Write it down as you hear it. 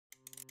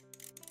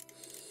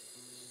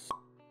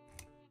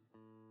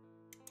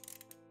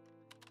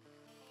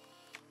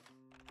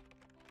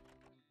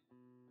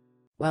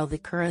While the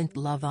current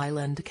Love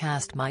Island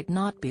cast might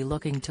not be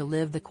looking to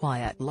live the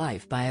quiet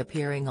life by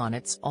appearing on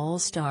its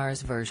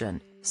All-Stars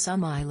version,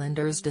 some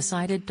Islanders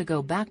decided to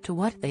go back to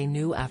what they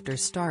knew after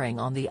starring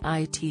on the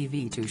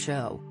ITV2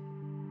 show.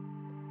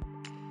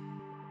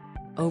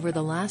 Over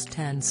the last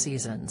 10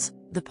 seasons,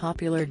 the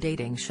popular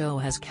dating show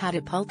has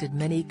catapulted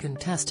many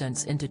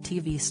contestants into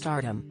TV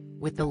stardom,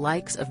 with the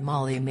likes of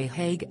Molly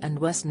Mayhague and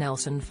Wes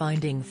Nelson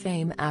finding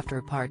fame after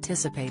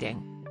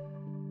participating.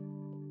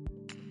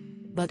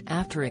 But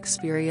after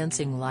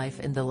experiencing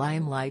life in the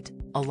limelight,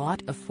 a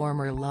lot of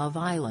former Love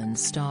Island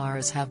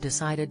stars have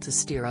decided to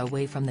steer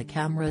away from the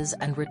cameras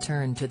and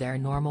return to their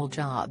normal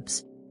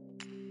jobs.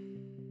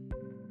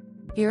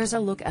 Here's a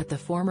look at the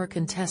former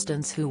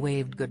contestants who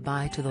waved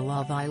goodbye to the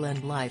Love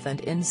Island life and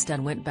instead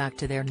went back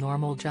to their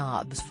normal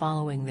jobs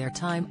following their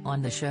time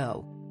on the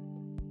show.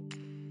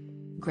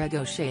 Greg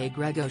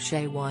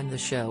O'Shea won the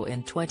show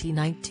in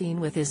 2019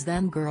 with his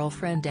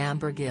then-girlfriend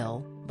Amber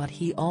Gill, but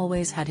he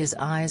always had his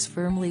eyes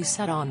firmly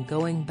set on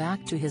going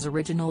back to his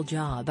original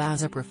job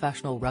as a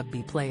professional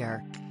rugby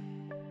player.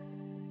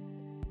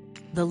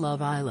 The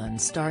Love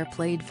Island star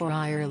played for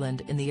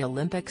Ireland in the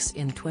Olympics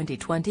in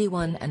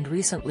 2021 and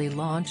recently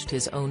launched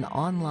his own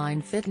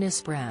online fitness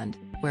brand,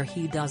 where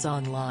he does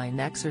online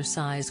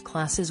exercise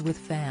classes with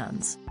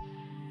fans.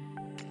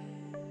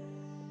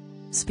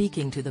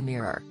 Speaking to the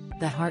Mirror,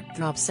 the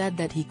heartthrob said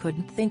that he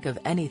couldn't think of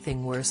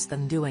anything worse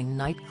than doing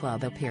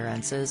nightclub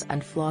appearances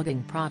and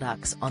flogging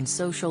products on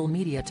social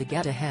media to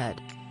get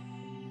ahead.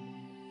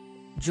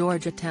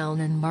 Georgia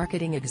Townend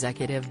marketing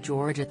executive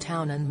Georgia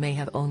Townend may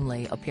have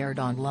only appeared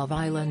on Love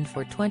Island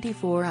for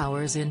 24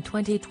 hours in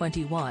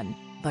 2021,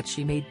 but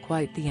she made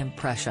quite the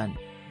impression.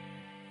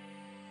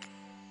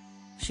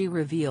 She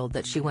revealed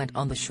that she went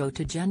on the show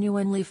to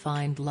genuinely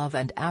find love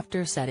and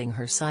after setting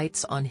her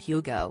sights on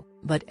Hugo,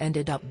 but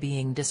ended up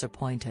being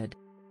disappointed.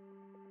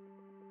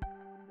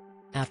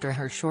 After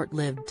her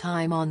short-lived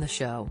time on the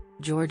show,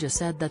 Georgia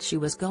said that she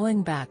was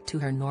going back to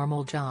her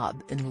normal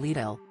job in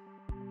Lidl.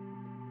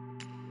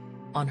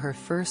 On her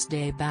first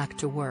day back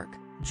to work,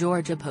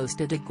 Georgia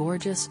posted a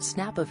gorgeous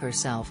snap of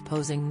herself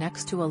posing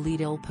next to a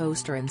Lidl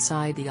poster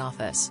inside the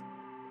office.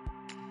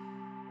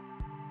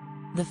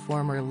 The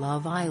former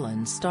Love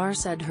Island star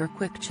said her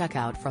quick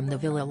checkout from the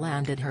villa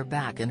landed her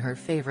back in her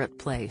favorite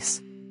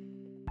place.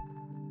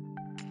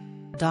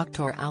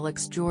 Dr.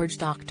 Alex George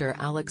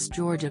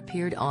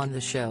appeared on the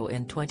show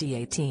in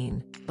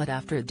 2018, but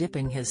after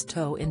dipping his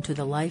toe into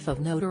the life of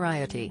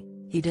notoriety,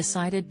 he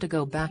decided to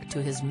go back to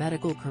his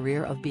medical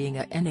career of being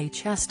a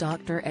NHS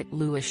doctor at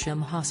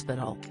Lewisham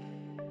Hospital.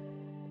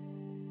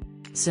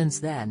 Since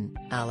then,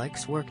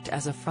 Alex worked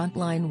as a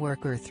frontline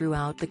worker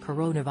throughout the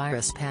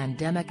coronavirus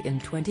pandemic. In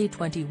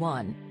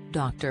 2021,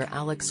 Dr.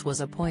 Alex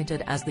was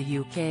appointed as the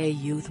UK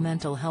Youth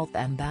Mental Health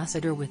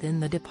Ambassador within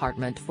the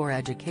Department for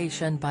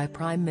Education by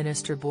Prime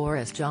Minister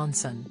Boris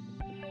Johnson.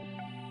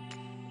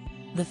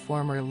 The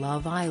former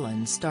Love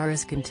Island star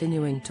is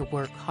continuing to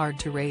work hard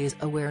to raise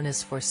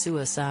awareness for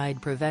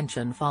suicide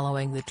prevention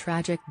following the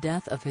tragic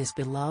death of his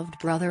beloved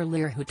brother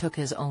Lear, who took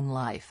his own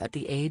life at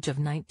the age of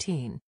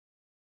 19.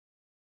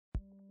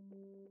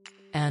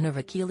 Anna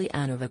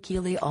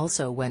Vakili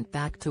also went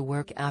back to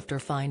work after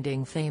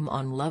finding fame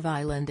on Love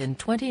Island in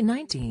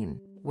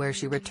 2019, where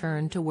she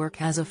returned to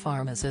work as a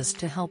pharmacist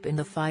to help in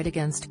the fight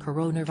against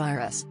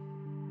coronavirus.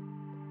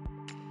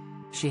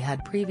 She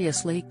had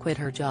previously quit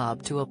her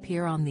job to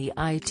appear on the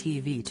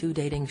ITV2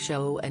 dating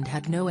show and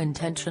had no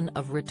intention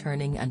of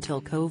returning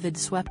until COVID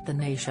swept the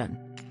nation.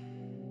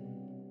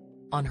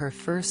 On her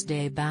first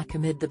day back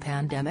amid the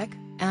pandemic,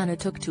 Anna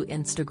took to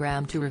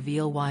Instagram to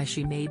reveal why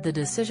she made the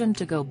decision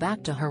to go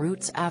back to her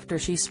roots after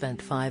she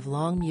spent 5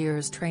 long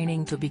years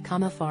training to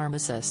become a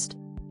pharmacist.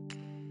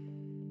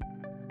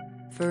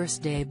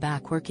 First day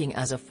back working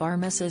as a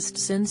pharmacist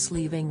since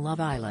leaving Love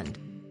Island.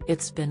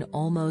 It's been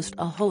almost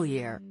a whole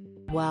year.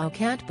 Wow,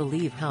 can't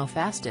believe how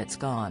fast it's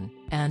gone,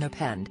 Anna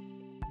penned.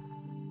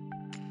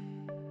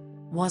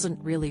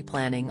 Wasn't really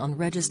planning on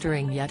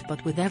registering yet,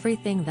 but with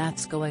everything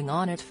that's going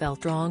on it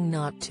felt wrong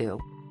not to.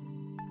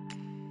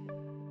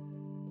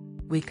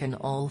 We can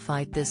all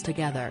fight this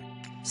together.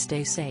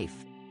 Stay safe.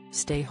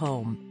 Stay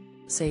home.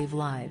 Save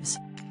lives.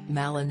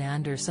 Malin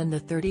Anderson, the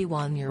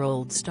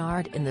 31-year-old,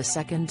 starred in the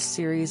second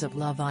series of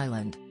Love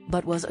Island,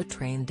 but was a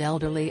trained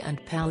elderly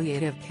and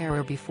palliative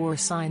carer before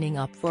signing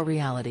up for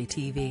reality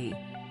TV.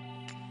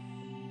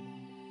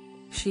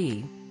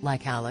 She,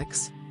 like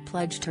Alex,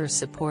 pledged her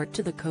support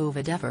to the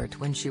COVID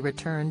effort when she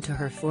returned to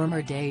her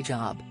former day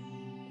job.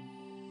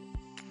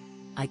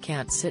 "I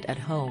can't sit at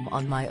home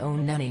on my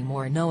own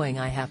anymore knowing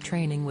I have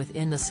training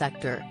within the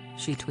sector,"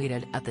 she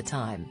tweeted at the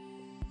time.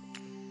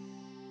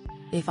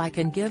 "If I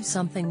can give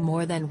something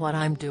more than what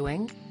I'm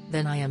doing,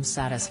 then I am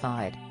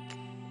satisfied."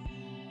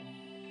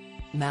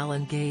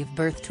 Malin gave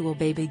birth to a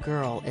baby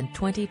girl in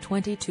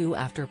 2022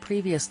 after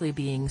previously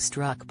being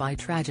struck by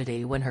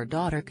tragedy when her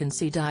daughter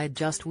Kinsey died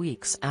just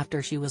weeks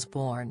after she was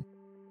born.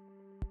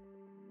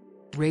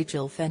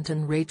 Rachel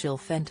Fenton,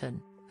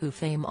 who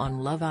fame on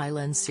Love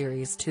Island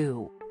Series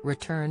 2,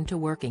 returned to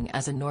working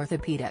as an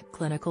orthopedic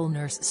clinical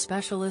nurse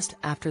specialist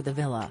after the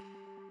villa.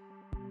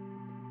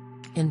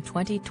 In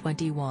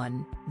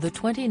 2021, the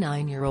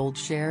 29-year-old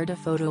shared a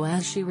photo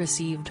as she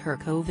received her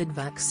COVID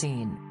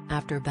vaccine,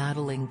 after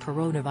battling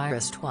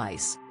coronavirus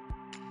twice.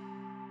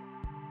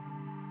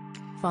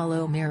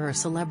 Follow Mirror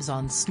Celebs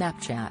on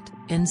Snapchat,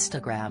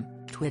 Instagram,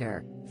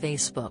 Twitter,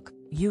 Facebook,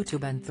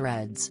 YouTube and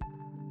Threads.